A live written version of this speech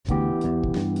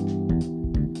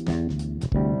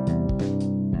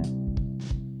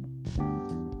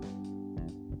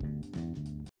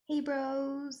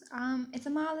bros. It's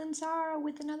Amal and Sarah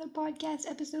with another podcast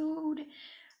episode.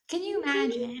 Can you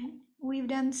imagine? We've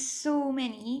done so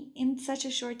many in such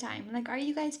a short time. Like, are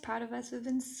you guys proud of us? We've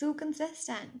been so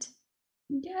consistent.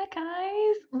 Yeah,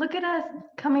 guys, look at us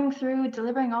coming through,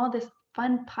 delivering all this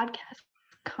fun podcast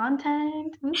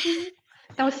content. Woohoo.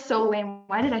 That was so lame.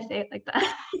 Why did I say it like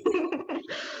that?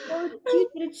 Oh, it's cute,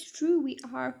 but it's true. We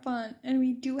are fun, and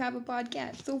we do have a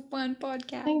podcast. So fun I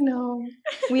podcast. know.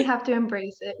 We have to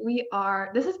embrace it.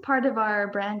 This is part of our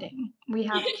branding. We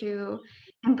have to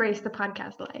embrace the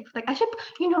podcast life. Like, I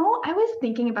was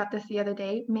thinking about this the other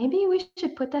day. Maybe we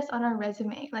should put this on our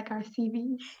resume, like our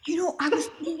CVs. I was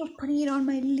thinking of putting it on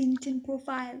my LinkedIn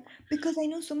profile because I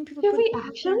know some people Should put we it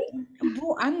actually?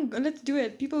 on. Bro, let's do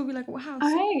it. People will be like, "Wow, All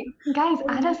so." right, guys,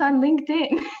 add us on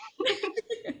LinkedIn.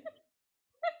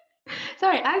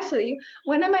 Sorry, actually,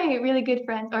 one of my really good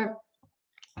friends, or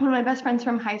one of my best friends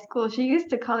from high school, she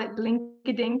used to call it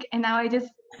Blinkadink, and now I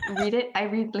just read it. I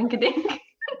read Blinkadink.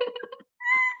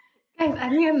 Guys,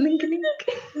 add me on Linkadink.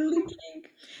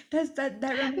 LinkedIn. That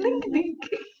reminds me.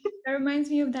 Linkadink. That reminds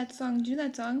me of that song. Do you know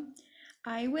that song?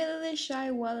 I will wish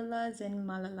I was in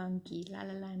Malalanki, La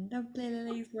La Land, a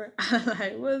place where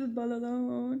I was all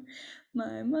alone.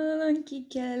 My Malalanki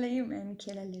Kelly and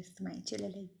Kellalist, my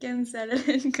Chilalik and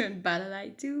Salalin could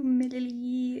balalai to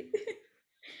Millili.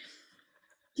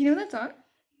 Do you know that song?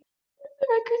 The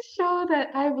records show that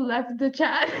I've left the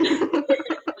chat.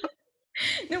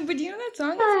 No, but do you know that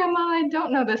song? Sorry, Mom, I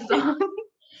don't know this song.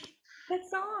 That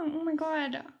song. Oh my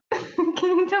god.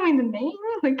 Can you tell me the name?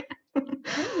 Like, I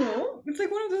don't know. It's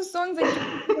like one of those songs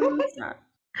I don't.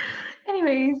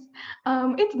 anyways,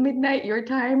 it's midnight your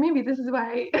time. Maybe this is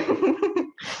why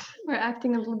we're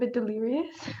acting a little bit delirious.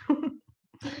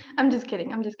 I'm just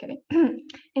kidding. I'm just kidding.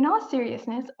 In all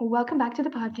seriousness, welcome back to the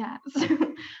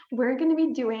podcast. We're going to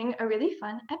be doing a really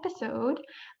fun episode.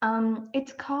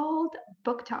 It's called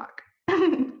Book Talk.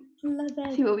 Love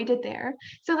See it. what we did there.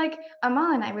 So, like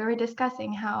Amal and I, we were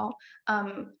discussing how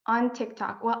on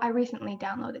TikTok. Well, I recently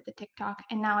downloaded the TikTok,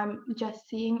 and now I'm just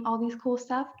seeing all these cool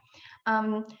stuff.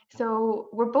 So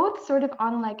we're both sort of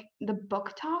on like the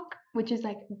book talk, which is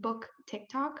like book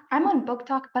TikTok. I'm on book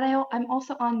talk, but I'm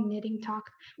also on knitting talk,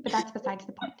 but that's besides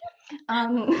the point.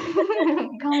 Um,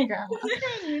 call me grandma.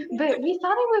 But we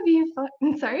thought it would be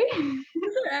fun. Sorry.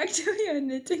 We're actually a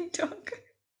knitting talk.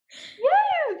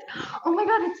 Yes. Oh my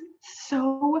God, it's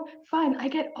so fun. I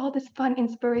get all this fun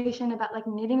inspiration about like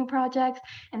knitting projects,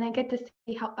 and I get to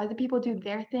see how other people do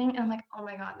their thing. And I'm like, oh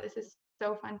my God, this is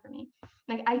so fun for me.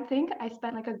 Like, I think I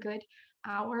spent like a good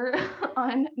hour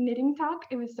on knitting talk.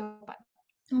 It was so fun.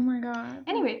 Oh my god.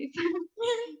 Anyways,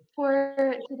 for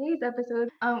today's episode,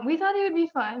 we thought it would be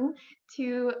fun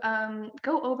to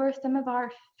go over some of our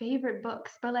favorite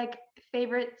books, but like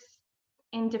favorites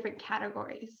in different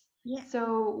categories. Yeah.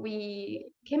 So we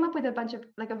came up with a bunch of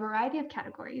like a variety of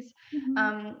categories, Mhm.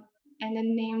 um, and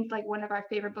then named like one of our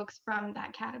favorite books from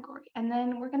that category, and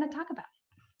then we're gonna talk about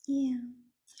Yeah.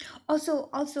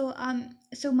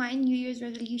 So my New Year's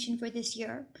resolution for this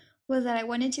year was that I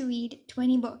wanted to read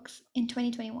 20 books in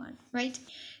 2021, right?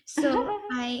 So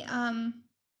it.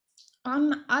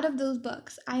 out of those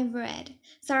books, I've read.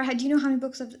 Sarah, do you know how many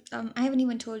books I haven't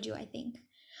even told you, I think.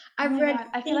 Oh I've my read God,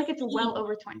 I feel like it's well 15.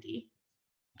 over 20.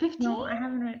 15? No, I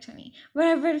haven't read 20. But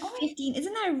I've read Oh my, 15.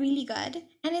 Isn't that really good?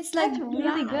 And it's like that's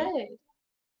really July. good.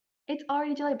 It's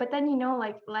already July, but then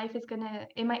like life is gonna,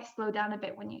 it might slow down a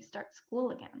bit when you start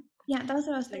school again. Yeah, that's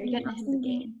what I was So you're thinking. getting I was ahead of the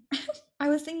thinking, game. I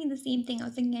was thinking the same thing. I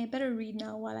was thinking I better read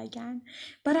now while I can.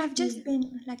 But Yeah. I've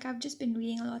just been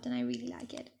reading a lot and I really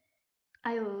like it.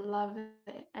 I love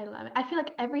it. I love it. I feel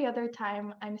like every other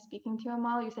time I'm speaking to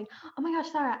Amal, you're saying, "Oh my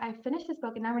gosh, Sarah, I finished this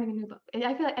book and now I'm reading a new book." And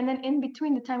I feel like, and then in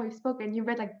between the time we've spoken, you've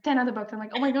read like 10 other books. I'm like,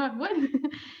 "Oh my God, what?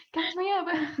 Catch me up."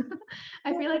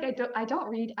 I feel like I don't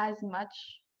read as much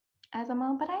as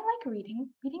Amal, but I like reading.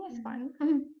 Reading is Yeah.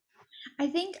 fun.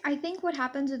 I think what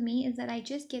happens with me is that I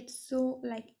just get so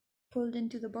like pulled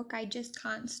into the book, I just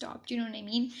can't stop. Do you know what I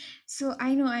mean? So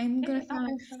I know I'm It's gonna sound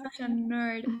like so such a fun.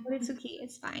 nerd, but it's okay,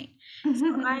 it's fine. So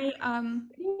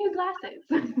New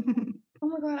glasses. oh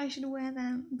my god, I should wear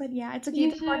them. But yeah, it's okay.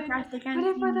 You The should podcast they put can't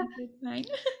it see for me, the. so it's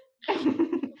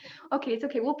fine. Okay, it's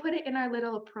okay. We'll put it in our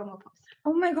little promo post.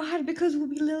 Oh my god, because we'll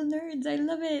be little nerds. I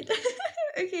love it.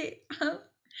 Okay.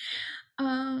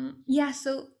 Yeah,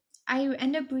 so I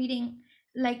end up reading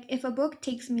like if a book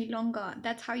takes me longer,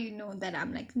 that's how you know that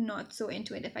I'm like not so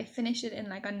into it. If I finish it in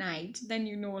like a night, then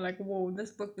you know like whoa,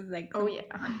 this book is like Oh yeah.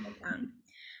 completely on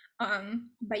my tongue.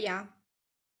 But yeah.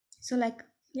 So like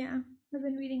Yeah, I've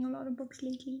been reading a lot of books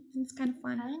lately, and it's kind of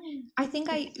fun. Ah, I think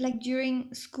I it's like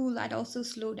during school I'd also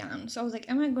slow down. So I was like,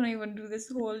 am I gonna even do this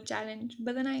whole challenge?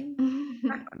 But then I'm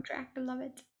back on track. I love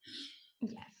it.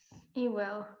 yes, you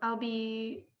will. I'll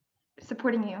be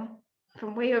supporting you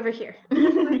from way over here. Oh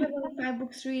my god, I have only 5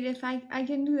 books to read. If I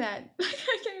can do that.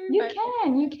 I can read You 5 books.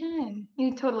 can, you can.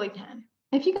 You totally can.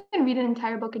 If you can read an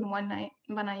entire book in one night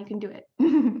you can do it.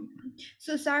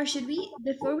 So Sarah, should we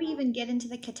before we even get into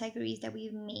the categories that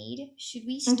we've made, should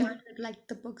we start Mhm. with like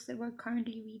the books that we're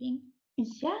currently reading?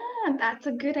 Yeah, that's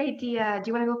a good idea. Do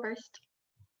you want to go first?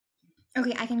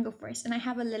 Okay, I can go first, and I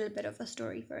have a little bit of a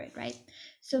story for it, right?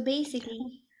 So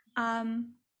basically,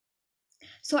 um,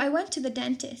 so I went to the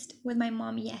dentist with my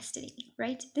mom yesterday,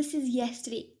 right? This is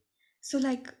yesterday. So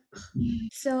like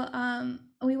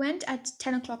we went at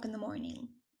 10 o'clock in the morning,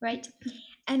 right?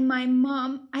 And my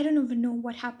mom, I don't even know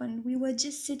what happened. We were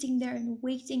just sitting there and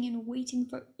waiting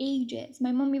for ages.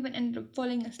 My mom even ended up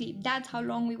falling asleep. That's how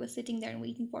long we were sitting there and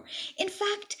waiting for. In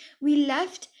fact, we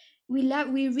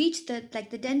reached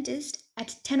the dentist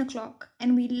at 10 o'clock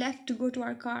and we left to go to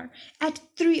our car at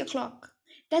 3 o'clock.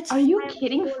 That's Are you 5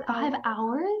 kidding? whole 5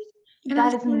 hours? and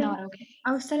That is not okay.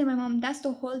 I was telling my mom that's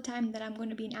the whole time that I'm going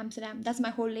to be in Amsterdam. That's my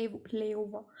whole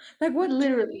layover. Like, what do you mean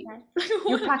Literally. by that? Like,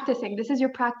 You're what? practicing. This is your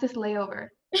practice layover.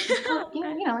 It's called,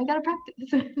 you gotta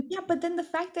practice. Yeah, but then the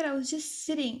fact that I was just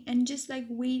sitting and just like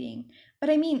waiting. But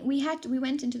I mean, we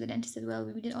went into the dentist as well.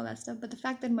 We did all that stuff. But the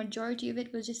fact that majority of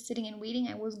it was just sitting and waiting,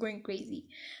 I was going crazy.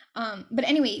 But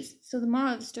anyways, so the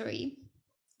moral of the story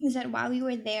is that while we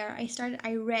were there,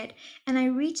 I read, and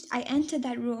I entered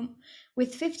that room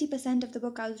with 50% of the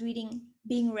book I was reading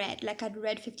being read. Like I'd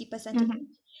read 50% of it.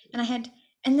 Mhm. And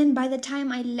and then by the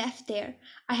time I left there,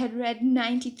 I had read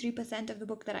 93% of the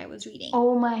book that I was reading.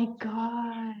 Oh my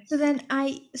God. So then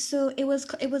so it was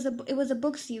a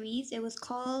book series. The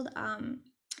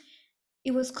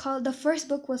first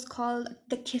book was called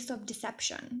The Kiss of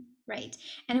Deception, right?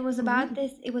 And Mm.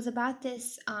 it was about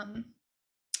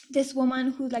this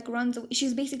woman who like runs away.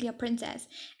 She's basically a princess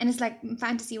and it's like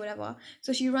fantasy whatever,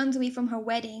 so she runs away from her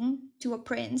wedding to a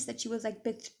prince that she was like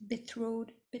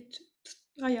betrothed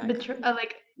oh yeah, I Betro can't.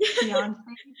 like fiance,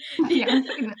 Yeah, fiance,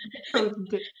 no,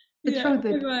 betrothed, yeah, oh betrothed.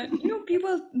 my god,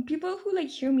 people who like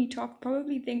hear me talk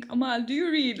probably think, Amal, do you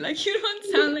read? Like, you don't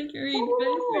sound like you read, but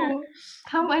I swear.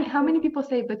 Oh, how many people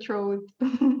say betrothed?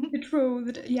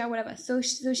 Betrothed, yeah, whatever. So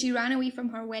she ran away from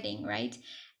her wedding, right?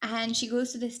 And she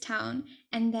goes to this town,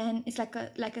 and then it's like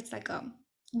a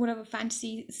whatever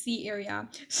fantasy sea area.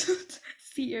 So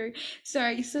sea area.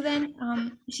 Sorry. So then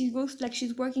she goes, like,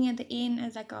 she's working at the inn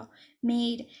as like a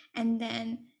maid, and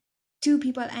then two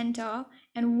people enter,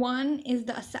 and one is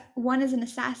an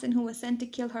assassin who was sent to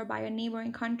kill her by a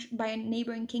neighboring country, by a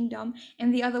neighboring kingdom,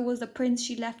 and the other was the prince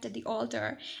she left at the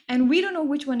altar, and we don't know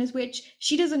which one is which.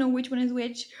 She doesn't know which one is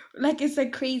which. Like, it's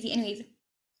like crazy. Anyways,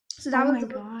 so Oh that was my the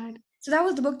book. God. So that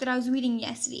was the book that I was reading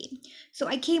yesterday. So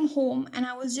I came home and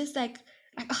I was just like,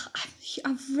 "Ugh,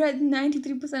 I've read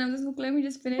 93% of this book. Let me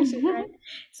just finish it, right?"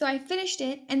 So I finished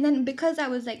it, and then because I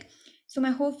was like, so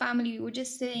my whole family, we were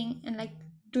just sitting and like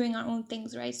doing our own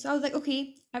things, right? So I was like,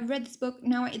 okay, I've read this book.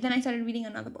 Then I started reading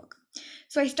another book.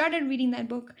 So I started reading that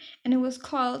book, and it was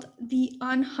called The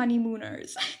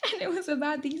Unhoneymooners, and it was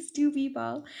about these two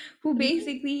people who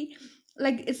basically,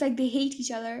 like, it's like they hate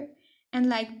each other, and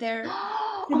like they're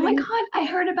Oh my siblings. God, I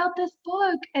heard about this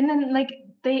book. And then like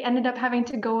they ended up having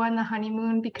to go on the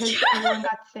honeymoon because everyone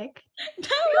got sick. That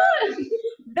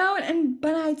Yeah. one, and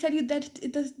but I tell you that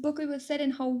this book was set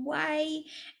in Hawaii,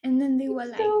 and then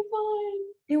It's so fun.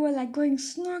 they were like going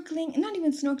snorkeling, not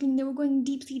even snorkeling, they were going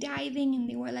deep sea diving, and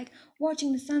they were like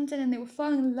watching the sunset, and they were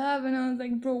falling in love, and I was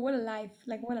like, bro, what a life!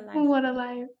 Like, what a life! What a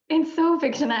life. It's so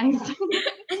fictionized.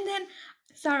 And then,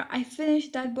 Sarah, I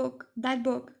finished that book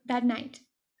that night.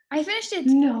 I finished it.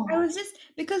 I No. was just,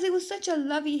 because it was such a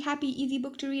lovely, happy, easy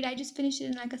book to read. I just finished it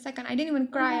in like a second. I didn't even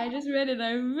cry. I just read it.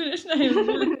 I finished. I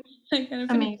really, I kind of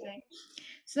finished it. Amazing.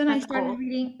 So then I That's started cool.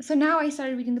 reading. So now I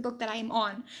started reading the book that I am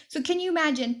on. So can you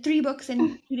imagine 3 books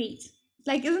in 2 days?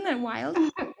 Like, isn't that wild?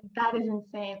 That is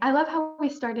insane. I love how we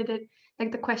started it,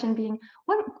 like the question being,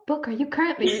 what book are you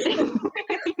currently reading?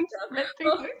 You just read three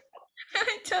Oh, books.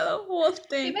 I tell a whole It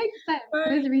thing. makes sense. Sorry.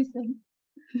 There's reason.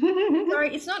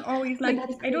 Sorry, it's not always But like that's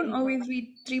this. I don't crazy. always read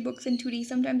 3 books in 2 days.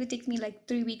 Sometimes it takes me like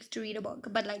 3 weeks to read a book.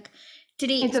 But like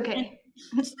today, It's and okay.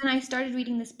 so then I started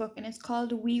reading this book, and it's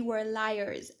called We Were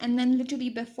Liars. And then literally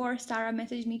before Sarah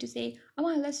messaged me to say, "Oh,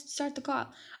 well, let's start the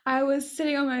call," I was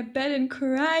sitting on my bed and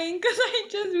crying because I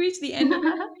just reached the end of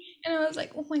it. Oh And I was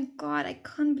like, oh my God, I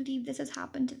can't believe this has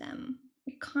happened to them.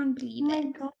 I can't believe my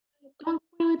it. God. Don't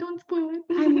Don't spoil it.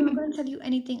 I'm not gonna tell you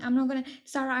anything.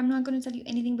 Sarah, I'm not gonna tell you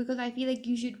anything because I feel like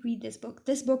you should read this book.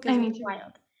 This book I is need to read.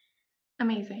 wild.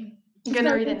 Amazing. I'm It's gonna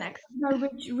about read it next.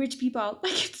 rich people.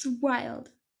 Like it's wild.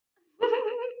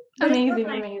 But it's not Amazing,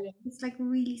 like amazing. it's like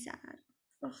really sad.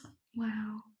 Ugh.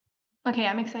 Wow. Okay,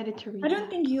 I'm excited to I read don't that.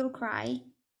 think you'll cry,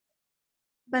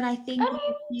 but I think I you'll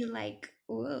mean, feel like,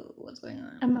 whoa, what's going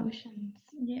on? emotions.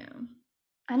 Yeah.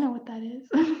 I know what that is.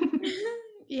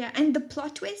 Yeah, and the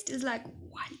plot twist is like,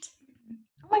 what?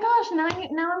 Oh my gosh,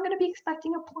 now I'm gonna be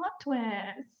expecting a plot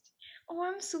twist. Oh,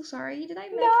 I'm so sorry. Did I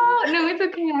mess No, it no, it's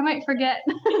okay. I might forget.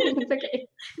 It's okay.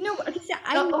 No, but okay, so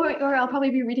I Oh, knew. or I'll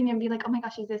probably be reading and be like, oh my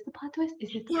gosh, is this the plot twist?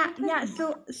 Is this the Yeah, plot twist?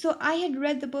 yeah. So I had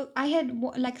read the book. I had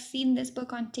like seen this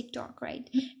book on TikTok, right?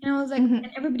 And I was like, Mhm.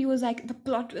 and everybody was like, the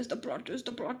plot twist, the plot twist,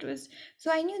 the plot twist.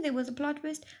 So I knew there was a plot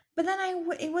twist, but then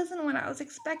it wasn't what I was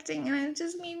expecting, and it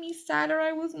just made me sadder.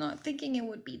 I was not thinking it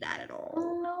would be that at all.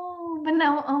 Oh no, but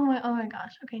now, oh my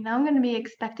gosh. Okay, now I'm gonna be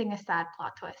expecting a sad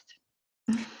plot twist.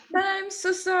 But I'm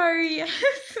so sorry. I'm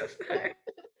so sorry.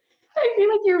 I feel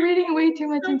like you're reading way too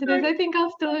much I'm into this. sorry. I think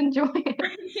I'll still enjoy it.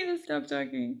 I need to stop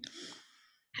talking.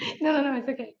 No, it's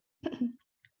okay.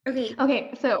 Okay.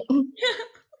 Okay, so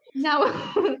now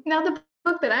now the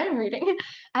book that I'm reading,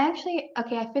 I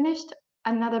finished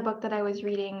another book that I was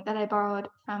reading that I borrowed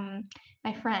from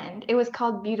my friend. It was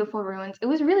called Beautiful Ruins. It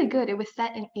was really good. It was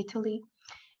set in Italy.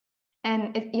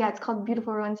 And it's called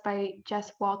Beautiful Ruins by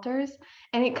Jess Walters.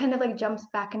 And it kind of like jumps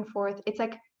back and forth. It's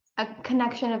like a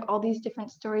connection of all these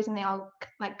different stories and they all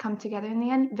like come together in the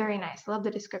end. Very nice. Love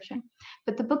the description.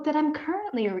 But the book that I'm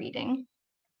currently reading,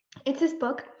 it's this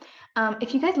book.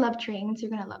 If you guys love trains,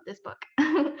 you're gonna love this book.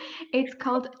 It's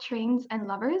called Trains and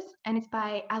Lovers, and it's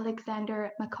by Alexander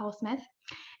McCall Smith.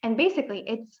 And basically,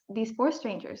 it's these four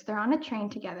strangers. They're on a train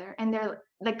together, and they're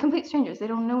like complete strangers. They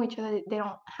don't know each other. They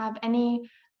don't have any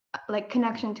like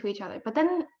connection to each other. But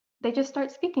then they just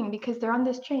start speaking because they're on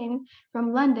this train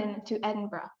from London to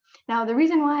Edinburgh. Now, the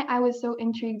reason why I was so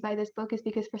intrigued by this book is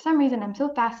because for some reason I'm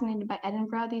so fascinated by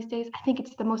Edinburgh these days. I think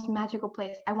it's the most magical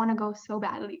place. I want to go so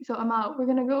badly. So Amal, we're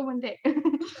gonna go one day.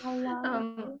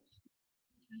 Inshallah.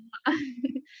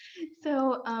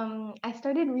 um, I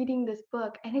started reading this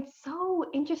book and it's so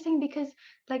interesting because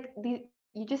like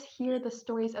you just hear the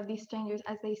stories of these strangers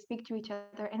as they speak to each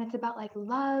other and it's about like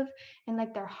love and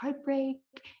like their heartbreak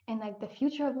and like the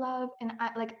future of love and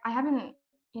I haven't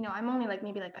I'm only like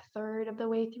maybe like a third of the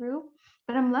way through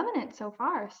but I'm loving it so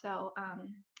far so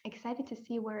excited to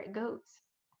see where it goes,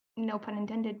 no pun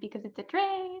intended because it's a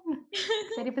train.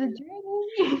 Excited for the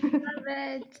journey. Love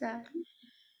it.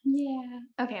 Yeah,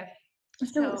 okay. So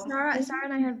So this Sarah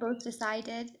and I have both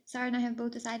decided. Sarah and I have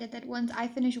both decided that once I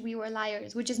finish We Were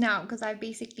Liars, which is now because I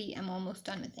basically am almost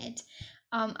done with it,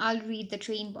 I'll read the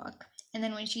train book, and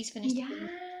then when she's finished, Yes.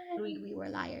 I'll read We Were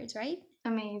Liars, right?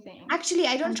 Amazing. Actually,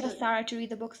 I don't I'm trust so Sarah to read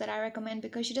the books that I recommend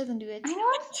because she doesn't do it. I know,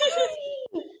 I'm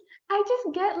sorry. I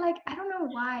just get like I don't know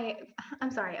why.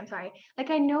 I'm sorry. Like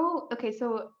I know okay,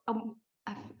 so I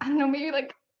don't know, maybe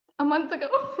like a month ago,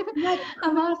 Yeah,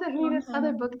 Amal sent me long this time other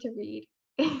ago. book to read.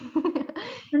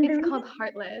 And the It's reason called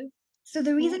Heartless. So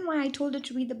the Yeah. reason why I told her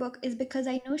to read the book is because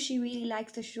I know she really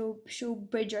likes the show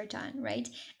Bridgerton, right?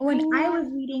 When I I know. was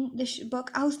reading the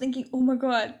book, I was thinking, oh my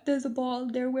God, there's a ball.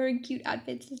 They're wearing cute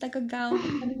outfits. It's like a gown.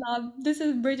 I love. This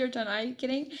is Bridgerton. Are you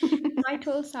kidding? So I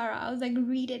told Sarah, I was like,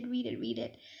 read it, read it, read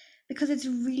it, because it's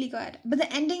really good. But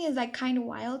the ending is like kind of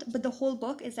wild, but the whole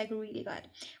book is like really good.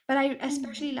 But I I know.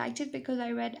 especially liked it because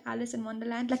I read Alice in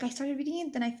Wonderland. Like I started reading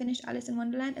it, then I finished Alice in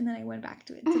Wonderland, and then I went back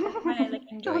to it. So that's why I like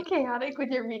So enjoyed chaotic with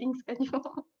your reading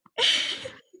schedule.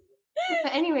 it.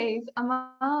 But anyways,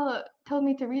 Amal told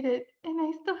me to read it, and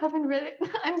I still haven't read it.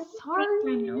 I'm Fake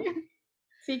friend, sorry. no?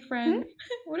 Fake Hmm? friend.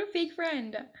 What a fake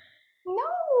friend.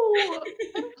 No.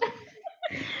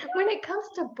 When it comes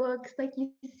to books, like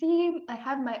you see, I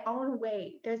have my own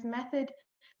way. There's method.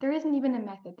 There isn't even a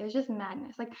method. There's just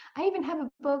madness. Like I even have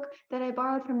a book that I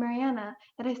borrowed from Mariana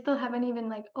that I still haven't even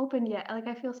like opened yet. Like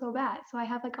I feel so bad. So I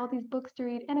have like all these books to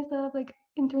read, and I still have like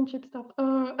internship stuff.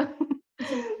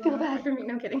 It's okay, Feel no bad for me.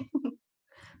 pressure. No kidding.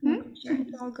 No Hmm? pressure.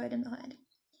 It's all good in the hood.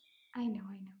 I know.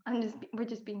 We're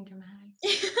just being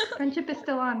dramatic. Friendship is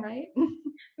still on, right?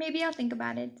 Maybe I'll think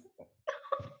about it.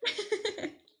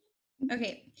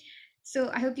 Okay, so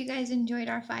I hope you guys enjoyed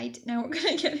our fight. Now we're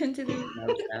gonna get into the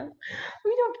real stuff.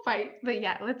 We don't fight, but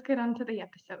yeah, let's get on to the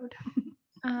episode.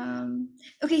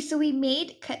 Okay, so we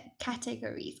made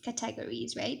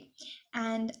categories, right?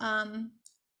 And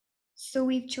so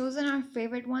we've chosen our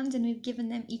favorite ones and we've given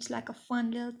them each like a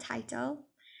fun little title.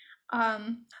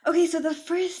 Okay, so the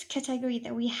first category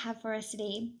that we have for us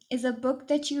today is a book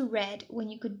that you read when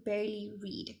you could barely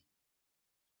read.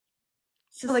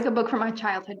 So, So like a book from our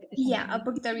childhood, yeah, a essentially.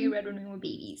 book that we read when we were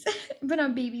babies. But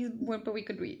not babies, but we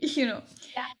could read. Yeah.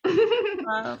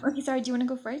 Okay, sorry, do you want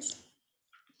to go first?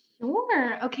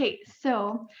 Sure. Okay,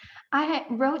 so I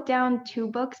wrote down two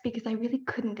books because I really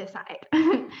couldn't decide.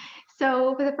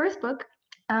 So for the first book,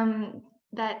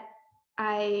 that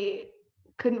I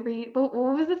couldn't read. What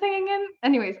was the thing again?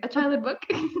 Anyways, a A book childhood book.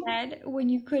 you read when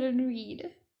you couldn't read.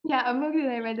 Yeah, a book that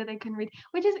I read that I couldn't read.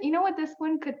 Which is, you know what, this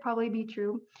one could probably be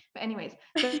true. But anyways,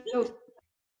 so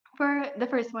for the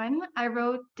first one,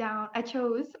 I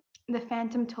chose The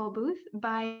Phantom Tollbooth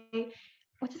by,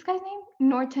 what's this guy's name?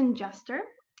 Norton Juster.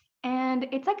 And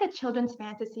it's like a children's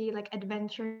fantasy, like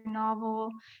adventure novel,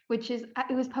 which is,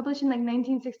 it was published in like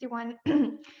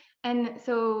 1961. And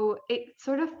so it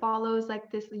sort of follows like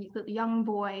this young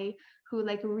boy who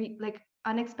like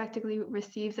unexpectedly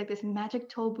receives like this magic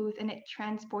toll booth, and it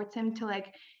transports him to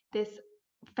like this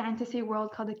fantasy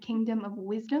world called the Kingdom of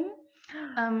Wisdom.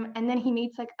 And then he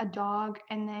meets like a dog,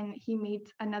 and then he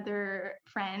meets another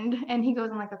friend, and he goes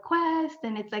on like a quest,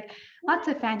 and it's like lots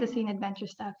of fantasy and adventure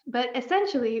stuff. But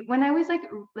essentially, when I was like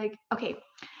okay,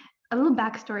 a little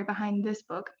backstory behind this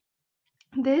book.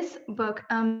 This book,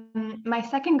 my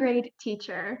second grade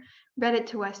teacher read it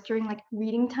to us during like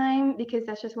reading time, because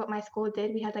that's just what my school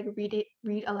did. We had like read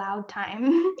aloud time,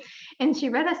 and she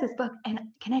read us this book. And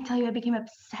can I tell you, I became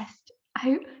obsessed.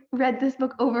 I read this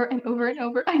book over and over and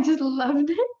over. I just loved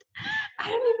it. I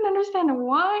don't even understand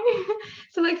why.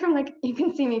 So like from like you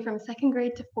can see me from second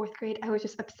grade to fourth grade, I was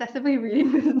just obsessively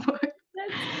reading this book.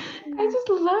 That's I cute. just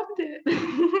loved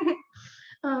it.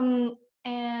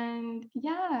 And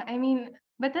yeah, I mean,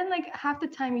 but then like half the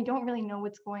time you don't really know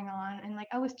what's going on, and like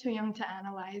I was too young to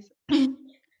analyze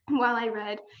while I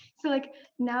read. So like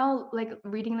now like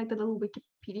reading like the little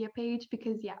Wikipedia page,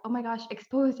 because yeah, oh my gosh,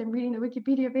 exposed, I'm reading the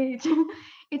Wikipedia page.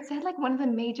 It said like one of the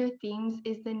major themes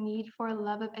is the need for a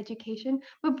love of education.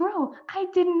 But bro, I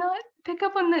did not pick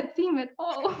up on that theme at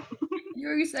all.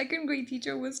 Your second grade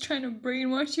teacher was trying to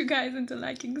brainwash you guys into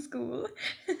liking school.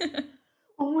 And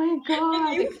Oh my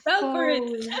god, you fell for it.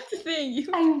 exposed. That's the thing. You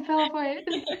I fell for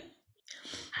it.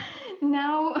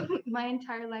 Now my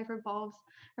entire life revolves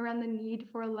around the need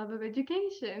for a love of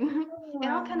education. It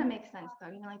all kind of Wow. makes sense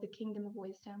though, like the Kingdom of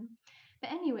Wisdom.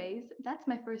 But anyways, that's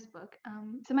my first book.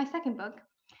 So my second book,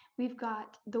 we've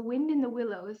got The Wind in the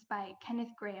Willows by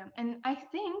Kenneth Grahame. And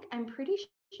I'm pretty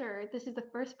sure this is the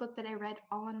first book that I read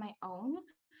all on my own,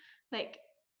 like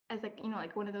as like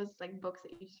like one of those like books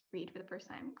that you just read for the first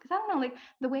time. Because I don't know, like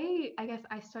the way I guess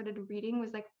I started reading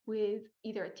was like with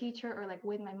either a teacher, or like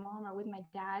with my mom, or with my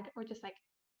dad, or just like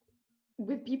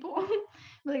with people.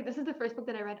 But like this is the first book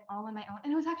that I read all on my own,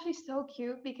 and it was actually so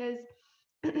cute because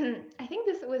I think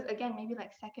this was again maybe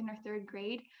like second or third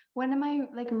grade. One of my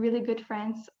like really good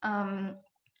friends,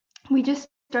 we just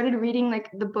started reading like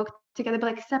the book together,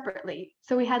 but like separately.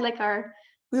 So we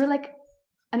were like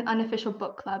an unofficial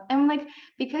book club. And like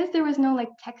because there was no like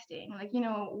texting, like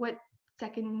what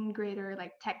second grader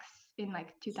like texts in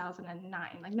like 2009,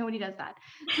 like nobody does that.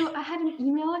 So I had an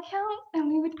email account,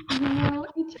 and we would email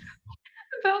each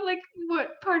about like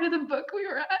what part of the book we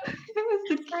were at. It was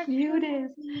the That's so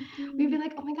cutest. We'd be sweet.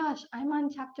 like, oh my gosh, I'm on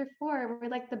chapter 4 where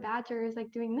like the badger is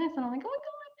like doing this, and I'm like, oh my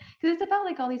god, because it's about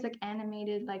like all these like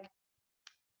animated like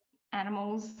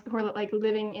animals who are like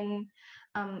living in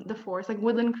the forest, like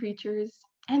woodland creatures,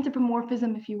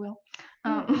 anthropomorphism, if you will.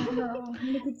 Oh, Um, wow.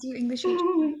 Look at you, English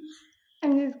major.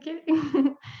 I'm just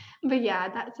kidding. But yeah,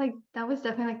 that was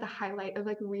definitely like the highlight of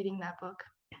like reading that book.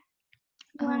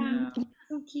 Wow. Yeah,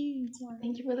 So cute.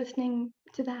 thank you for listening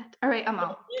to that. All right,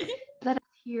 Amal, let us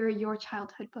hear your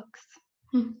childhood books.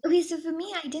 Okay, so for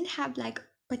me, I didn't have like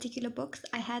particular books.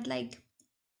 I had like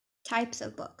types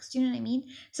of books. Do you know what I mean?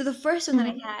 So the first one that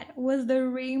I Mhm. had was the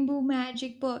Rainbow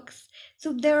Magic books.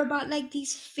 So they're about like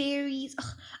these fairies.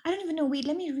 Ugh, I don't even know. Wait,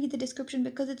 let me read the description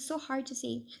because it's so hard to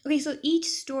say. Okay, so each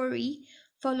story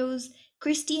follows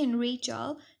Christy and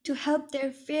Rachel to help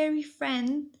their fairy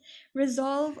friend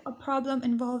resolve a problem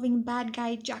involving bad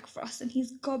guy Jack Frost and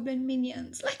his goblin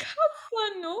minions. Like how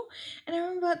fun, no? And I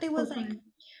remember there So was like fun.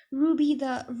 Ruby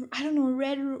the I don't know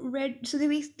red so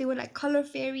they were like color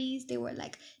fairies, they were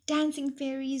like dancing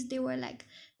fairies, they were like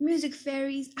music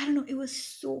fairies. I don't know, it was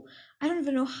so I don't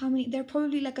even know how many. There are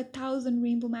probably like 1,000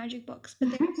 Rainbow Magic books, but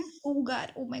they're so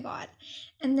good. Oh my god.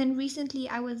 And then recently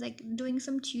I was like doing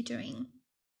some tutoring.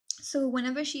 So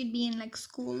whenever she'd be in like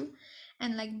school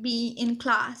and like be in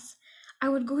class, I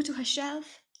would go to her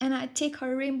shelf and I'd take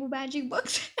her Rainbow Magic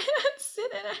books and I'd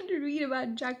sit and I'd read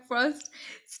about Jack Frost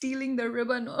stealing the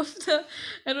ribbon off the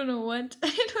I don't know what.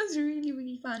 It was really,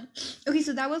 really fun. Okay,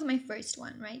 so that was my first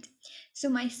one, right? So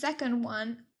my second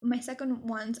one my second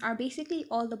ones are basically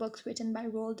all the books written by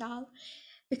Roald Dahl,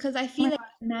 because I Oh my feel like gosh,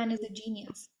 that man is a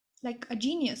genius, like a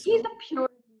genius, he's no? a pure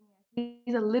genius.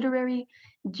 He's a literary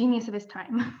genius of his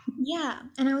time. Yeah,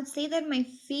 and I would say that my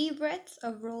favorites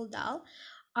of Roald Dahl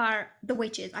are the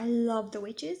witches. I love the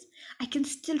witches. I can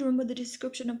still remember the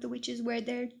description of the witches where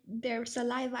their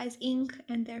saliva is ink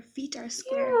and their feet are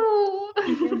square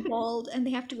and they're Ew. bald and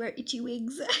they have to wear itchy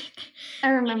wigs. I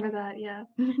remember that, yeah.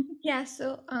 Yeah,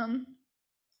 so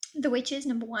the witches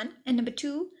number one, and number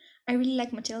two, I really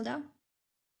like Matilda.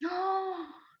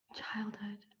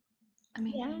 Childhood. Yeah.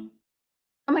 Amazing.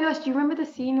 Oh my gosh, do you remember the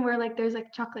scene where like there's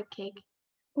like chocolate cake?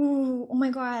 Ooh, oh my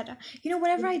God. You know,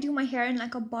 whenever I do my hair in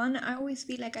like a bun, I always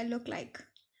feel like I look like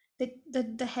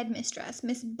the headmistress,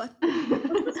 Miss But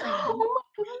what was her name?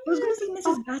 Oh I was gonna say my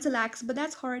god. Mrs. Battleaxe, but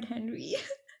that's Horrid Henry.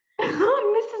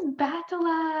 Oh, Mrs.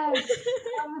 Battleaxe.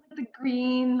 With the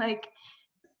green, like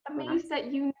amazed that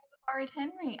you knew Horrid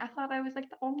Henry. I thought I was like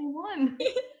the only one.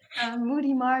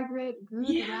 Moody Margaret, Rude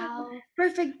Yeah, Ralph,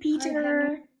 Perfect Horrid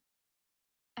Henry, Peter.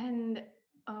 and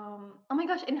oh my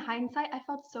gosh, in hindsight, I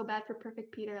felt so bad for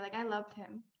Perfect Peter. Like I loved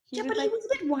him. He Yeah, was but he like, was a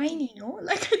bit whiny, no?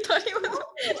 Like I thought he no, was a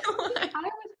bit I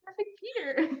was Perfect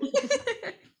Peter. whiny.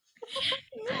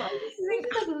 No, I was He was like,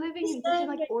 just like living he in such a sang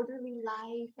like like orderly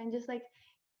life and just like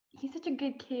he's such a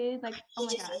good kid. Like, oh he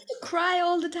my just god. used to cry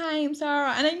all the time,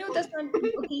 Sarah. And I know that's not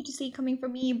okay to say coming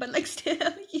from me, but like still,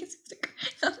 he used to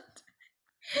cry all the time.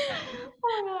 Oh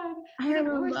my god. I But like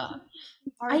we were remember.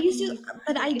 speaking I used to, archetypes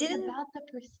but and I like it's didn't. about the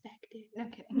perspective. No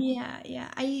kidding. Yeah, yeah.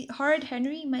 I Horrid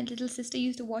Henry, my little sister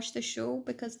used to watch the show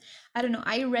because I don't know,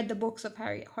 I read the books of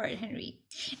Harry Horrid Henry.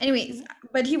 Anyways, Mhm.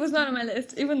 but he was not on my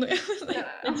list, even though it was No, like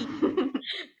a no, genius. no.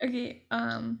 Okay,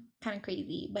 kind of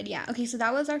crazy. But yeah, okay, so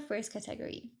that was our first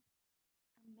category.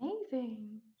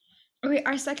 Amazing. Okay,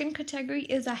 our second category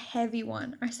is a heavy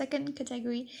one. Our second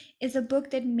category is a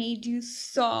book that made you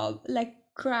sob, like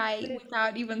cry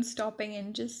without even stopping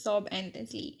and just sob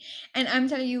endlessly. And I'm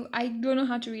telling you, I don't know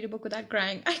how to read a book without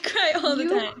crying. I cry all the You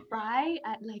time. cry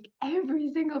at like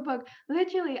every single book.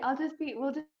 Literally,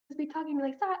 we'll just be talking, be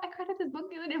like, Sarah, I cried at this book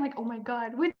the other day. I'm like, oh my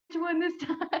god, which one this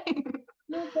time?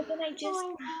 No, but then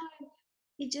Oh my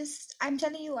I'm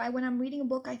telling you, when I'm reading a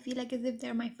book, I feel like as if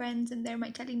they're my friends and they're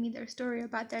telling me their story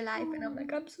about their life. And I'm like,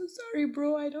 god. I'm so sorry,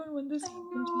 bro. I don't want this I to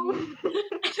happen to you. know.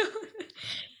 I don't.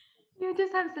 You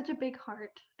just have such a big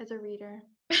heart as a reader.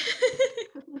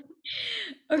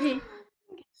 Okay,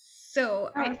 so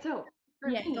All right, so for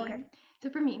yeah, go me, ahead.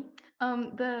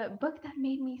 the book that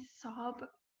made me sob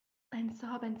and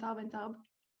sob and sob and sob,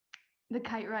 The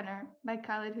Kite Runner by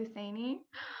Khaled Hosseini.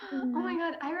 Oh my Mm,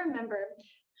 God, I remember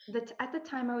that at the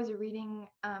time I was reading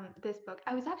this book.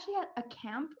 I was actually at a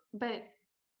camp, but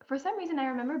for some reason I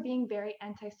remember being very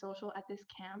antisocial at this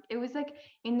camp. It was like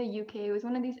in the UK. It was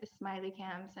one of these smiley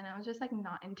camps, and I was just like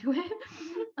not into it.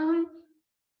 um,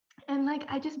 and like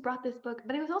I just brought this book,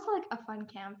 but it was also like a fun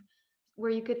camp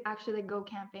where you could actually like go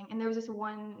camping. And there was this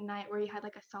one night where you had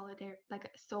like a solitary, like a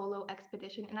solo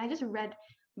expedition, and I just read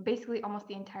basically almost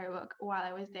the entire book while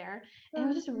I was there, and it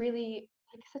was just really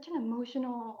like such an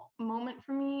emotional moment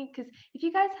for me. Because if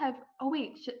you guys have, oh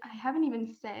wait, I haven't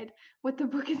even said what the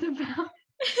book is about.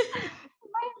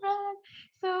 My bad.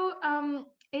 So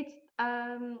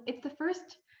it's the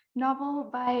first novel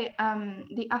by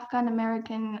the Afghan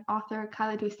American author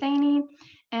Khaled Hosseini,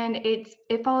 and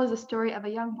it follows the story of a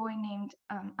young boy named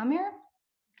Amir,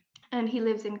 and he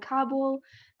lives in Kabul.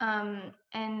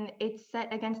 And it's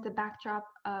set against the backdrop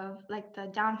of like the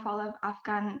downfall of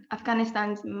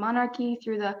Afghanistan's monarchy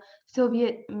through the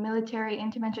Soviet military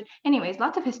intervention. Anyways,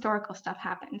 lots of historical stuff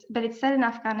happens, but it's set in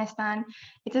Afghanistan.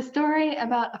 It's a story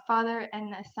about a father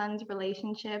and a son's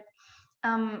relationship.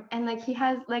 And like he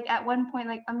has like at one point,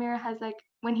 like Amir has like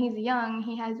when he's young,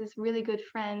 he has this really good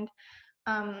friend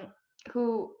um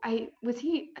who I was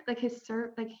he like his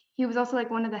serv like he was also like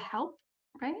one of the help,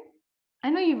 right? I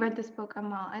know you read this book,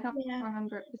 Amal. I don't yeah.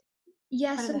 remember. Was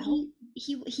Yeah, part of so the help?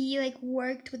 he like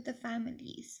worked with the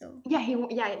family, so Yeah,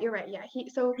 you're right. Yeah,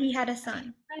 he had a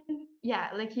son. yeah,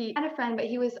 like he had a friend, but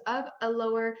he was of a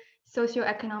lower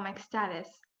socioeconomic status,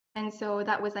 and so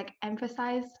that was like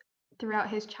emphasized throughout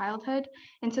his childhood.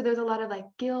 And so there's a lot of like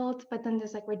guilt, but then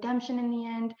there's like redemption in the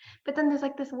end. But then there's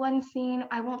like this one scene,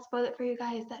 I won't spoil it for you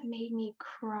guys, that made me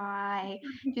cry.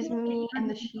 Just me I and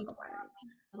the don't sheep talk about it.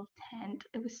 little tent.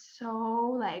 It was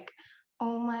so like,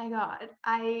 oh my God,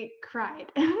 I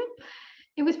cried.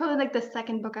 It was probably like the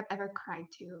second book I've ever cried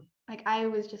to. Like I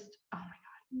was just, oh my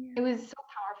God, Yeah. it was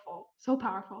so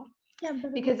powerful. Yeah,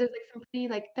 but Because there's like some pretty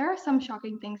like there are some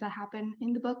shocking things that happen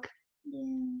in the book.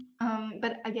 yeah.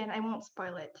 But again, I won't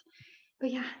spoil it.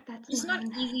 But yeah, that's It's not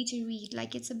mine. easy to read,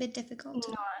 like it's a bit difficult.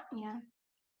 Not, yeah.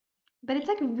 But it's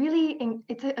like really,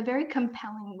 it's a very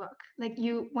compelling book. Like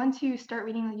you, once you start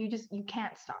reading, like you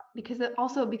can't stop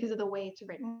also because of the way it's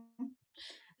written.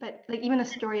 But like even the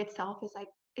story itself is like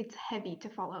it's heavy to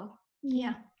follow. Yeah.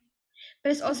 Yeah.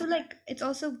 But it's also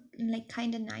like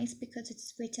kind of nice because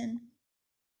it's written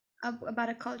about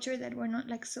a culture that we're not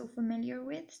like so familiar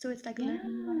with. So it's like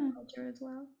learning about Yeah. culture as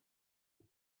well.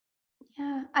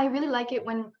 Yeah. I really like it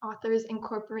when authors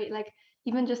incorporate like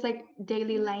even just like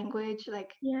daily language,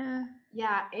 like Yeah.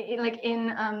 yeah, like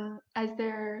in as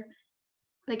their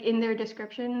like in their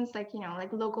descriptions, like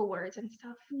like local words and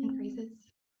stuff and Yeah. phrases.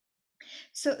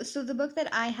 So the book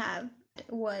that I have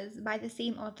was by the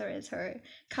same author as her,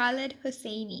 Khaled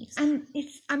Hosseini. And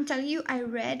I'm telling you, I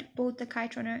read both The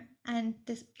Kite Runner and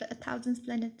this A Thousand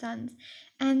Splendid Suns.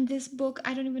 And this book,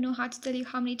 I don't even know how to tell you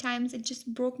how many times it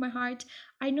just broke my heart.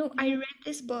 I know I read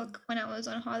this book when I was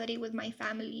on holiday with my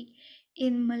family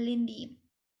in Malindi.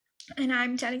 And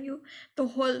I'm telling you, the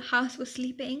whole house was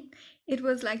sleeping. It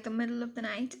was like the middle of the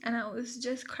night, and I was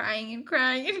just crying and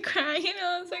crying and crying. And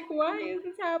I was like, why is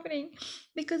this happening?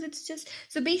 Because it's just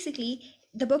so basically,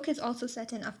 the book is also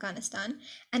set in Afghanistan,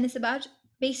 and it's about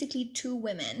basically two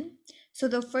women. So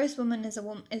the first woman is a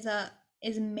woman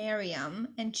is Miriam,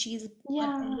 and she's an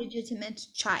Yeah. illegitimate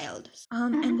child.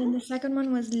 And then the second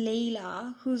one was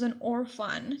Layla, who's an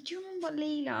orphan. Do you remember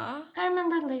Layla? I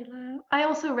remember Layla. I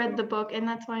also read the book, and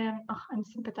that's why I'm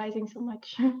sympathizing so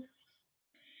much.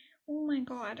 Oh my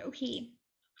God. Okay.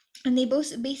 And they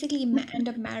both basically end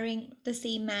up marrying the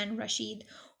same man, Rashid,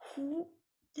 who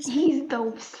this man He's the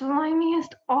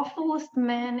slimiest, awfulest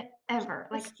man ever.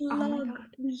 is a Like, oh my slug.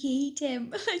 god. We hate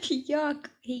him. Like yuck.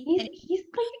 Hate He's and he's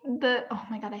like the oh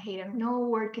my god, I hate him. No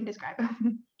word can describe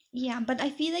him. yeah, but I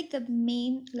feel like the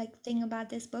main like thing about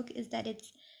this book is that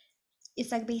it's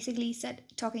like basically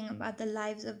set talking about the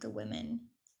lives of the women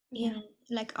Yeah. in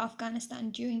like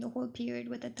Afghanistan during the whole period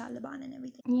with the Taliban and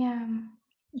everything. Yeah.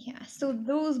 Yeah, so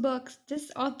those books,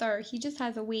 this author, he just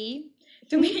has a way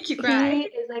to He make you cry. he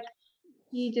is like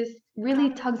he just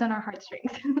really tugs on our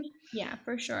heartstrings. Yeah,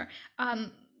 for sure.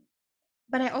 Um,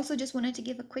 But I also just wanted to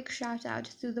give a quick shout out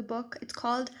to the book. It's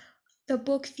called The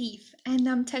Book Thief. And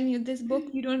I'm telling you, this book,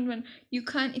 you don't even, you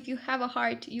can't, if you have a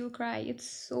heart, you'll cry. It's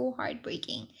so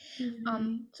heartbreaking.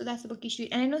 Mhm. So that's the book you should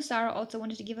read. And I know Sarah also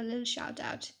wanted to give a little shout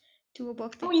out to a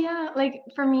book Oh that she, yeah, like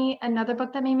for me, another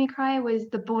book that made me cry was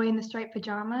The Boy in the Striped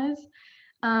Pajamas.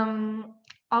 Um,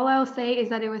 all I'll say is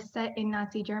that it was set in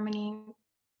Nazi Germany,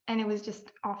 and it was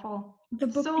just awful. the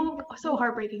book thief So is so also,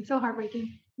 heartbreaking, so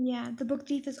heartbreaking. yeah, the book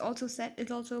thief is also set,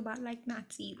 it's also about like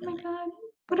Nazis Oh and my like, god,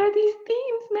 what are these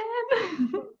themes,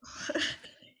 man?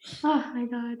 Oh my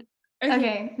god. okay.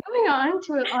 Okay, moving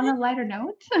on a lighter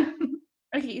note.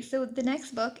 Okay, so the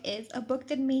next book is a book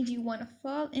that made you want to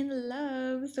fall in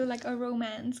love. So like a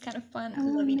romance, kind of fun, A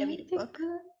lovey-dovey romantic book.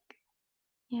 book.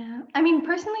 Yeah. I mean,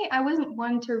 personally, I wasn't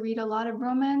one to read a lot of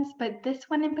romance, but this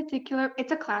one in particular,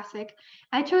 it's a classic.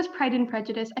 I chose Pride and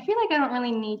Prejudice. I feel like I don't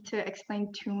really need to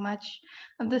explain too much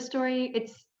of the story.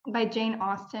 It's by Jane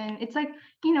Austen. It's like,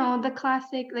 the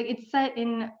classic, like it's set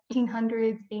in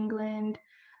 1800s England.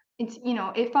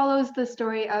 It follows the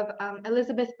story of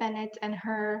Elizabeth Bennet and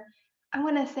her, I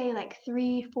want to say like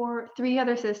three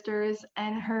other sisters,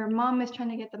 and her mom is trying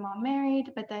to get them all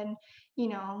married, but then, you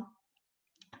know,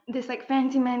 this like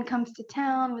fancy man comes to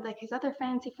town with like his other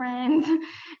fancy friends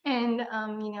and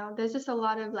there's just a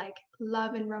lot of like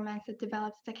love and romance that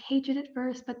develops. It's like hatred at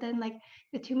first, but then like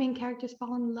the two main characters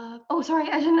fall in love. Oh, sorry,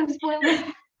 I shouldn't have spoiled it.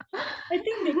 I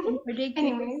think they can predict if you're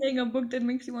Anyways. saying a book that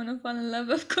makes you want to fall in love.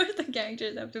 Of course, the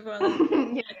characters have to fall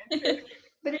in Yeah, love. true.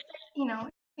 But it's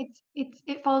like,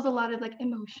 it follows a lot of like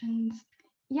emotions.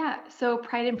 Yeah, so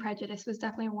Pride and Prejudice was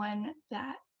definitely one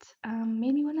that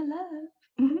made me want to love.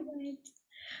 Mhm. Right.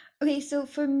 Okay, so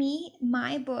for me,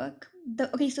 my book, so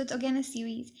it's again a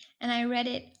series, and I read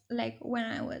it like when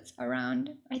I was around,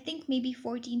 I think maybe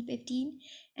 14, 15,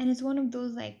 and it's one of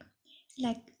those I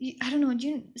don't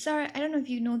know, Sarah, I don't know if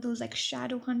you know those like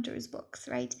Shadow Hunters books,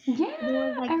 right? They were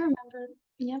Yeah, like I remember.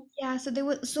 Yep. yeah, so there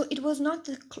was so it was not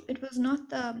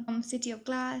the City of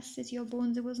Glass, City of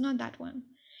Bones. It was not that one.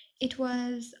 It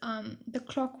was the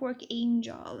Clockwork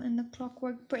Angel and the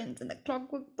Clockwork Prince and the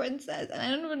Clockwork Princess. And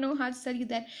I don't even know how to tell you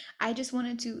that. I just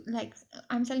wanted to like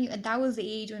I'm telling you that was the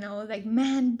age when I was like,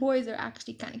 man, boys are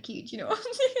actually kind of cute, you know.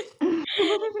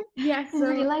 Yeah, so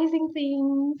Realizing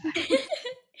things.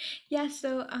 yeah,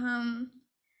 so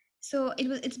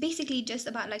it's basically just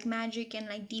about like magic and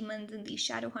like demons and these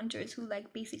shadow hunters who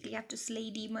like basically have to slay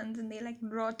demons and they like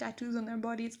draw tattoos on their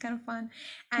body. It's kind of fun.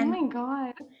 Oh And my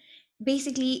god.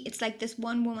 basically it's like this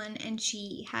one woman and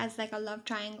she has like a love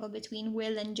triangle between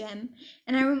Will and Jem.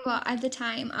 And I remember at the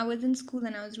time I was in school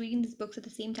and I was reading these books at the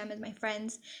same time as my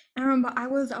friends. And I remember I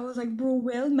was like, bro,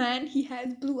 Will, man, he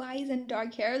has blue eyes and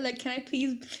dark hair. Like, can I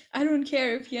please, I don't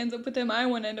care if he ends up with him, I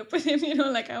want to end up with him,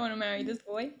 like I want to marry this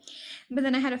boy. But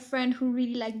then I had a friend who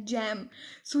really liked Jem.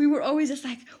 So we were always just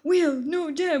like, Will, no,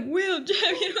 Jem, Will,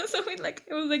 Jem, so it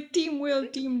was like team Will,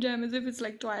 team Jem, as if it's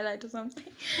like Twilight or something.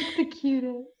 It's the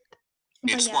cutest.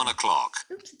 But It's yeah. 1 o'clock.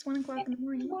 Oops, it's 1 o'clock in the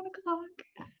morning. 1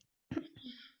 o'clock.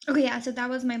 Okay, yeah, so that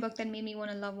was my book that made me want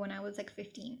to love when I was like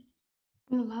 15.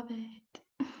 I love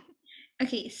it.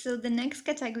 Okay, so the next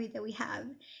category that we have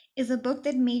is a book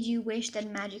that made you wish that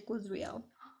magic was real.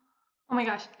 Oh my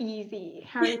gosh, easy.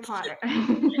 Harry Potter.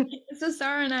 So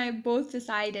Sarah and I both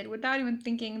decided, without even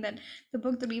thinking, that the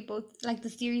book that we both, like the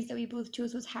series that we both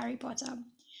chose, was Harry Potter.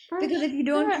 Because if you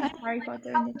don't Sure. choose Harry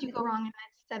Potter, How could you go wrong in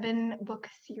that 7-book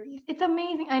series? It's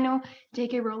amazing. I know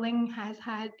J.K. Rowling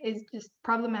is just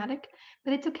problematic,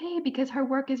 but it's okay because her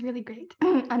work is really great.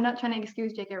 I'm not trying to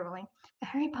excuse J.K. Rowling. But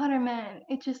Harry Potter, man,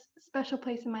 it's just a special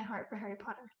place in my heart for Harry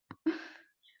Potter.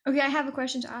 Okay, I have a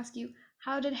question to ask you.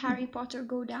 How did Harry Potter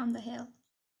go down the hill?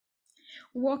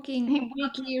 Walking,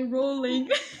 J.K. Rowling.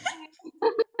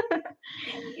 Oh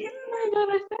my god,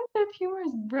 our sense of humor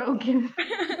is broken.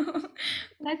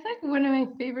 That's like one of my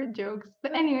favorite jokes.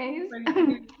 But anyways,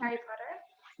 Harry Potter.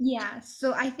 Yeah,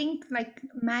 so I think like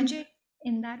magic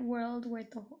in that world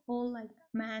with the whole like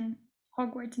man,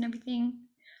 Hogwarts and everything.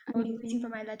 I was waiting for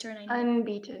my letter and I know.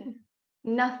 Unbeaten.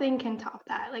 Nothing can top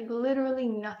that. Like literally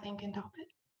nothing can top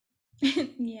it.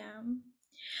 Yeah.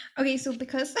 Okay, so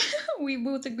because we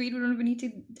both agreed we don't even need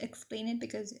to explain it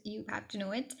because you have to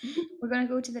know it, we're gonna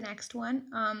go to the next one.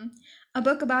 A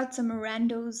book about some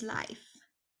rando's life.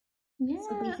 Yeah.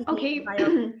 So basically, Okay. a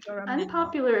biography or a memoir.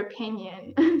 Unpopular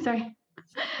opinion. Sorry.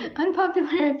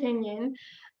 Unpopular opinion.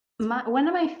 One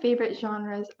of my favorite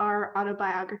genres are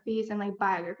autobiographies and like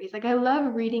biographies. Like I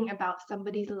love reading about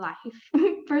somebody's life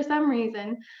for some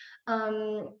reason.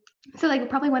 So like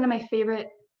probably one of my favorite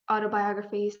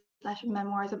autobiographies slash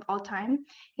memoirs of all time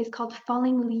is called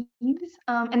Falling Leaves.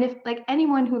 And if like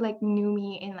anyone who like knew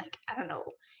me in like I don't know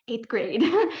 8th grade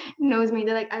knows me,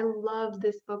 that like I love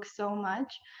this book so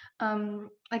much.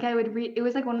 Like I would read. It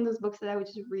was like one of those books that I would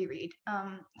just reread.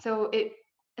 So it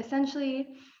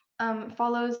essentially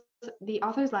follows the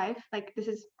author's life. Like this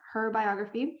is her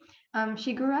biography.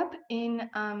 She grew up in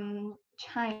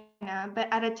China, but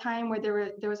at a time where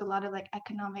there was a lot of like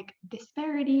economic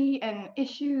disparity and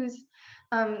issues.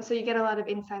 So you get a lot of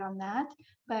insight on that.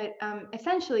 But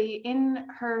essentially, in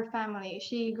her family,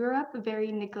 she grew up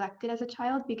very neglected as a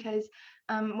child because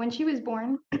when she was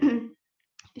born.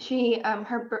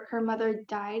 Her mother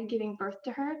died giving birth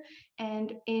to her,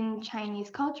 and in Chinese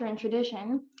culture and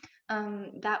tradition,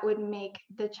 that would make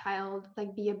the child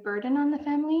like be a burden on the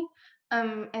family,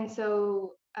 and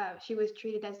so she was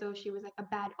treated as though she was like a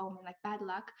bad omen, like bad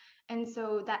luck, and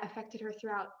so that affected her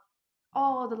throughout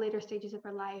all the later stages of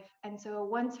her life. And so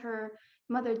once her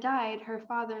mother died, her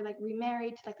father like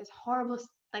remarried to like this horrible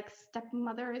like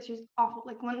stepmother. It's just awful,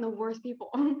 like one of the worst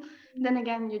people. Then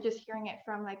again, you're just hearing it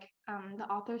from like the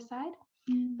author's side.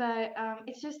 But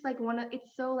it's just like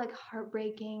it's so like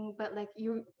heartbreaking, but like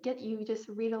you just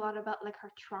read a lot about like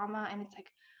her trauma, and it's like,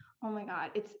 oh my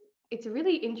god, it's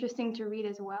really interesting to read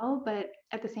as well, but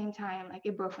at the same time like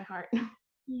it broke my heart.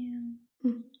 Yeah.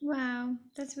 Wow,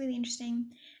 that's really interesting.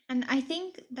 And I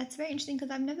think that's very interesting because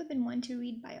I've never been one to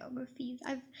read biographies.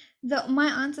 My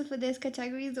answer for this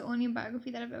category is the only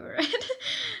biography that I've ever read.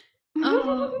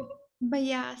 But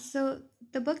yeah, so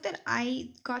the book that I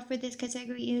got for this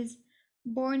category is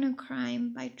Born a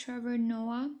Crime by Trevor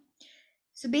Noah.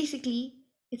 So basically,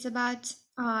 it's about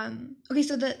okay,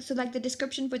 so like the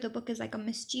description for the book is like a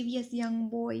mischievous young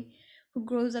boy who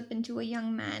grows up into a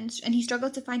young man, and he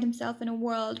struggles to find himself in a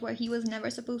world where he was never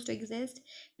supposed to exist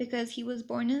because he was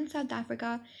born in South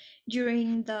Africa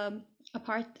during the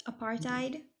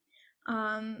apartheid.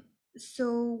 um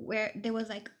so where there was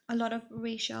like a lot of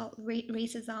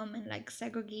racism and like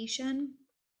segregation,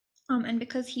 and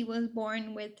because he was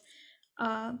born with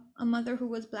a mother who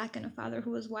was black and a father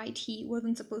who was white, he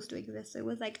wasn't supposed to exist. So it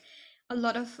was like a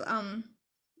lot of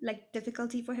like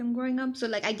difficulty for him growing up. So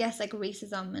like I guess like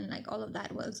racism and like all of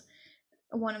that was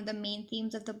one of the main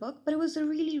themes of the book. But it was a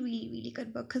really, really, really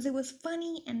good book because it was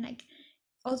funny and like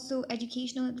also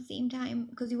educational at the same time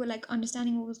because you were like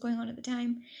understanding what was going on at the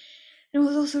time. And it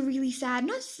was also really sad.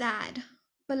 Not sad,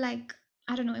 but like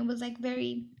I don't know, it was like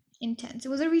very intense. It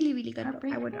was a really, really good book.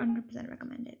 I would 100%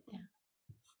 recommend it. Yeah.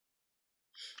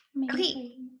 Okay,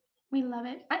 Amazing. We love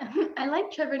it. I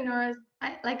like Trevor Noah's.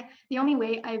 I like the only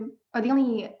way I or the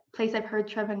only place I've heard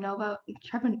Trevor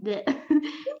bleh,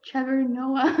 Trevor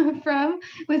Noah from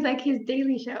was like his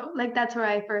Daily Show. Like that's where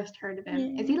I first heard of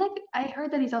him. Is Yeah. he like? I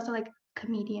heard that he's also like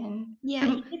comedian. Yeah,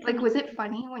 From he's a like, was it comedian.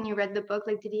 funny when you read the book?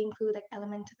 Like, did he include like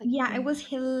elements of like Yeah, it was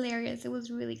humor? hilarious. It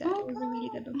was really good. Oh It was a really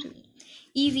good book God, to read.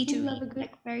 Easy we to love read, a good.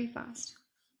 like very fast.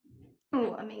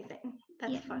 Oh, amazing.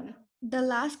 That's Yeah. fun. The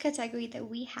last category that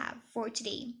we have for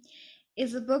today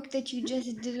is a book that you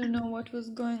just didn't know what was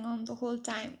going on the whole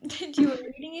time. That you were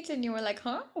reading it and you were like,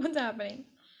 huh? What's happening?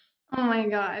 Oh my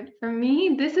God. For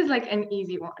me, this is like an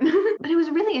easy one. But it was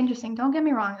really interesting. Don't get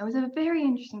me wrong. It was a very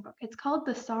interesting book. It's called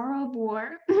The Sorrow of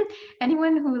War.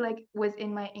 Anyone who like was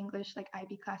in my English like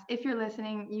IB class, if you're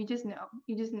listening, you just know.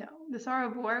 You just know. The Sorrow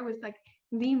of War was like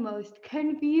the most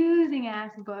confusing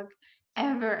ass book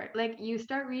ever. Like you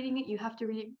start reading it, you have to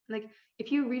read it like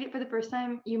if you read it for the first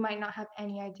time, you might not have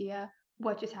any idea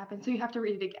what just happened. So you have to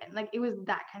read it again. Like it was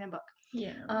that kind of book.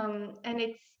 Yeah. And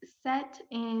it's set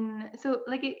in so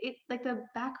like it like the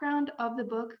background of the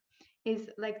book is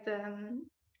like the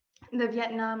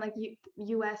Vietnam like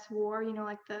U.S. war, you know,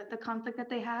 like the conflict that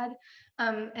they had,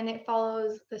 and it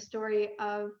follows the story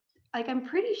of like I'm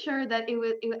pretty sure that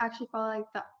it actually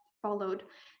followed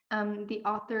the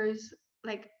author's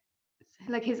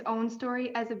like his own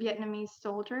story as a Vietnamese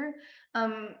soldier.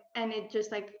 And it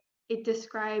just like it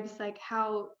describes like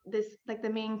how this like the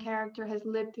main character has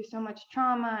lived through so much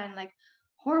trauma and like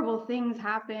horrible things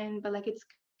happen, but like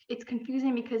it's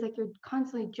confusing because like you're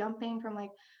constantly jumping from like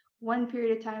one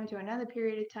period of time to another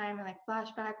period of time and like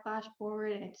flashback, flash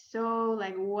forward, and it's so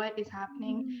like what is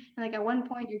happening? Mm. And like at one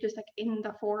point you're just like in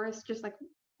the forest, just like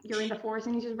you're in the forest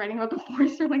and he's just writing about the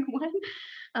forest or like what?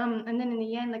 And then in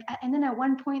the end, like and then at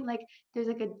one point, like there's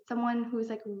like a someone who's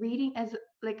like reading as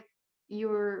like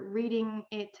you're reading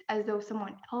it as though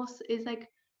someone else is like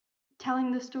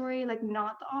telling the story, like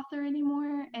not the author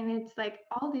anymore. And it's like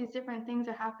all these different things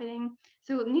are happening.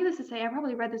 So needless to say, I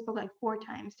probably read this book like 4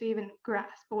 times to even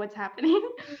grasp what's happening.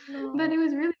 But No. it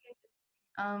was really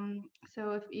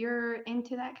so if you're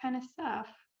into that kind of stuff,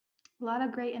 a lot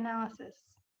of great analysis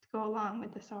to go along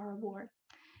with the Sorrow War.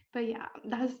 But yeah,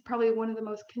 that's probably one of the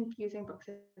most confusing books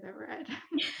I've ever read.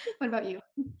 What about you?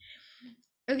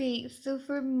 Okay, so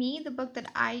for me, the book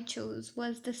that I chose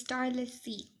was The Starless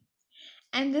Sea.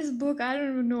 And this book, I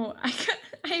don't even know.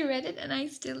 I read it and I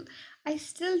still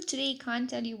today can't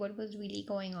tell you what was really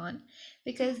going on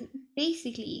because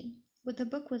basically what the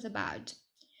book was about.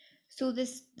 So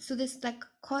this like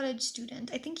college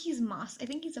student, I think he's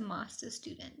a master's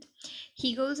student.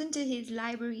 He goes into his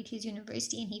library at his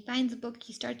university and he finds a book,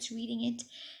 he starts reading it.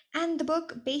 And the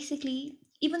book basically,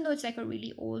 even though it's like a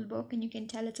really old book and you can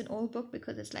tell it's an old book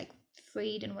because it's like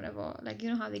frayed and whatever, like you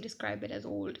know how they describe it as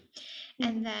old.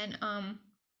 And Mhm. then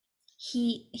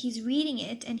he's reading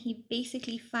it and he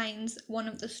basically finds one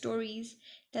of the stories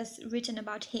that's written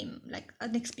about him, like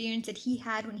an experience that he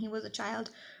had when he was a child,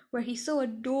 where he saw a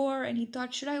door and he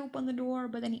thought, should I open the door?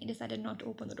 But then he decided not to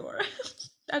open the door.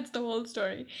 That's the whole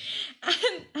story.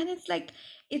 And it's like,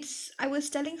 it's I was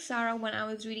telling Sarah when I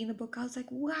was reading the book, I was like,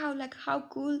 wow, like how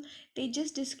cool. They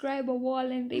just describe a wall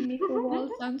and they make the wall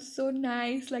sound so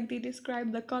nice, like they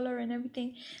describe the color and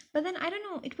everything. But then I don't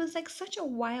know, it was like such a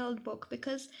wild book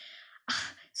because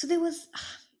so there was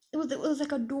it was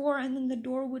like a door and then the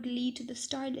door would lead to the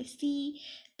starless sea.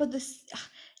 But this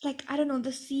like I don't know,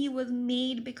 the sea was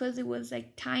made because it was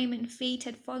like time and fate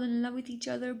had fallen in love with each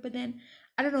other. But then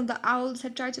I don't know, the owls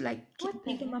had tried to like What the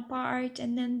keep them heck? apart,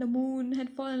 and then the moon had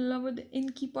fallen in love with the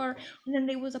innkeeper, and then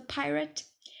there was a pirate,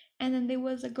 and then there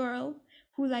was a girl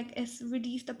who like is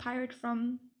released the pirate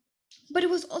from. But it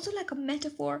was also like a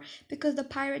metaphor because the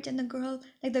pirate and the girl,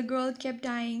 like the girl kept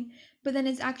dying, but then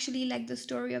it's actually like the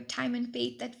story of time and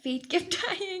fate, that fate kept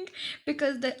dying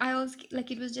because the isles,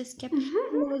 like it was just kept.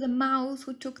 And there was a mouse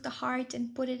who took the heart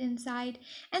and put it inside,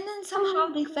 and then somehow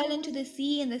Oh they my fell into the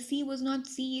sea, and the sea was not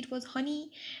sea, it was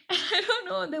honey. And I don't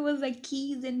know, there was like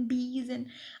keys and bees, and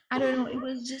I don't know, it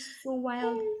was just so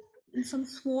wild. And some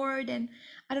sword, and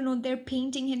I don't know, their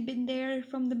painting had been there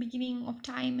from the beginning of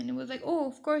time, and it was like, oh,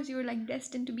 of course you're like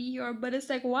destined to be here, but it's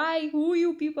like, why? Who are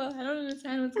you people? I don't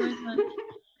understand what's going on.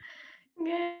 God.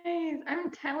 Guys,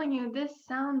 I'm telling you, this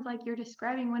sounds like you're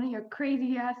describing one of your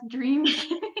crazy ass dreams.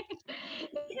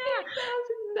 Yeah, It sounds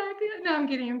exactly. No,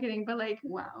 I'm kidding. But like,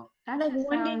 wow, that like just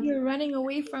sounds. one day you're running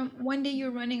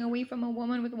away from a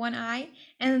woman with one eye,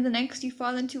 and then the next you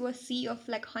fall into a sea of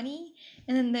like honey,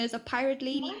 and then there's a pirate Why,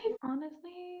 lady.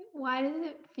 honestly, why does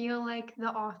it feel like the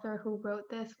author who wrote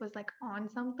this was like on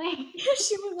something?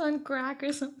 She was on crack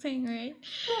or something, right?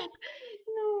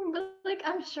 No, But like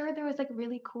I'm sure there was like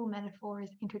really cool metaphors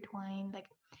intertwined. Like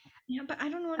Yeah, but I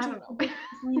don't want I to don't read a know. book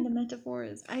to find the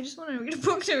metaphors. I just want to read a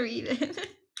book to read it.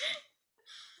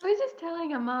 I was just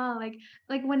telling Amal,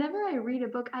 like whenever I read a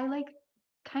book, I like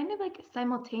kind of like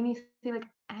simultaneously like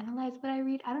analyze what I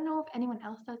read. I don't know if anyone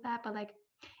else does that, but like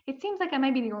it seems like I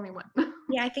might be the only one.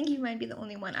 Yeah, I think you might be the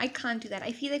only one. I can't do that.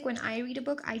 I feel like when I read a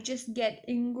book, I just get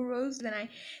engrossed and I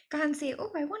can't say,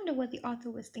 "Oh, I wonder what the author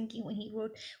was thinking when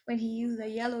he used a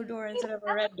yellow door instead of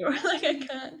a red door." Like I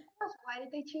can't. Gosh, why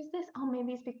did they choose this? Oh,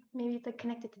 maybe it's like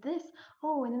connected to this.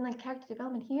 Oh, and then like character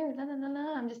development here. La la la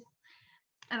la.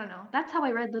 I don't know. That's how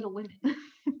I read Little Women.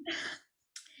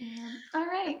 Yeah. All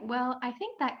right. Well, I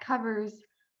think that covers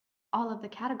all of the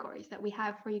categories that we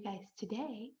have for you guys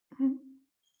today.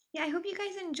 Yeah, I hope you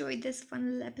guys enjoyed this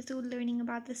fun little episode learning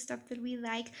about the stuff that we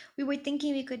like. We were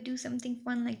thinking we could do something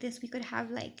fun like this. We could have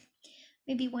like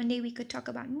maybe one day we could talk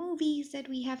about movies that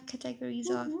we have categories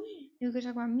of. Mhm. We could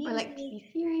talk about Or music, like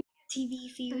TV series. TV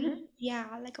Mhm. series,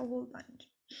 yeah, like a whole bunch.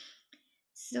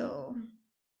 So, Yeah.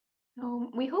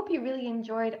 So we hope you really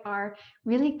enjoyed our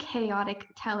really chaotic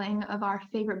telling of our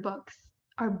favorite books,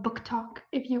 our book talk,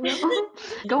 if you will.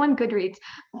 Go on Goodreads.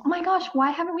 Oh my gosh,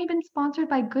 why haven't we been sponsored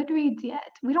by Goodreads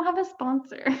yet? We don't have a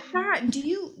sponsor. Sarah, do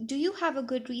you have a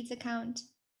Goodreads account?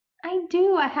 I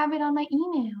do. I have it on my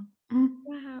email.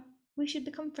 Wow, we should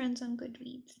become friends on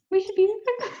Goodreads. We should be.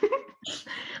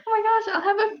 Oh my gosh, I'll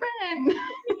have a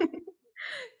friend.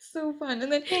 So fun.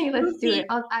 And then Hey, let's you'll do it. see,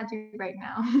 I'll add you right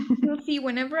now. you'll see,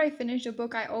 whenever I finish a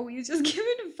book, I always just give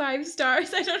it 5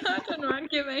 stars. I don't know how to not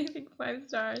give anything 5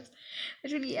 stars.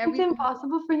 Literally It's everything.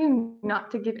 impossible for you not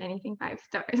to give anything 5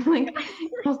 stars. Like,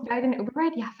 almost died in an Uber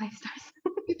ride? Yeah, 5 stars.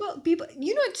 People,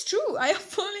 it's true. I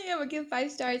fully ever give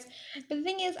 5 stars. But the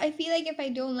thing is, I feel like if I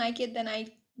don't like it, then I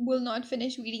will not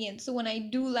finish reading it. So when I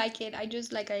do like it, I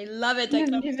just like, I love it. I You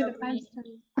can't give it stop a five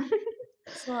reading.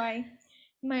 star. So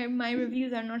my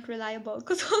reviews are not reliable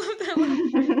because all of them are 5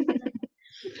 stars.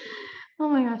 Oh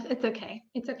my gosh, it's okay.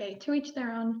 It's okay. To each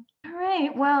their own. All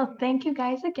right. Well, thank you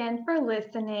guys again for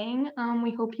listening.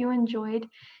 We hope you enjoyed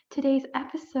today's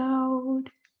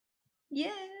episode. Yay!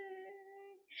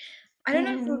 I don't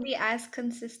know if we'll And be as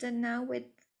consistent now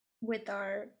with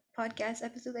our podcast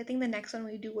episodes. I think the next one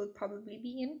we do will probably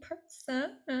be in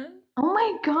person. oh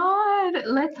my God,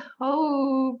 let's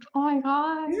hope. Oh my Isn't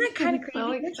gosh, that it'll kind of be so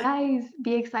crazy? exciting. Guys,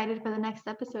 be excited for the next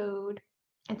episode.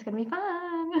 It's gonna be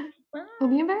fun. We'll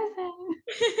be Wow. embarrassing.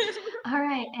 All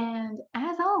right, and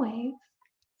as always,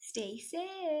 Stay safe.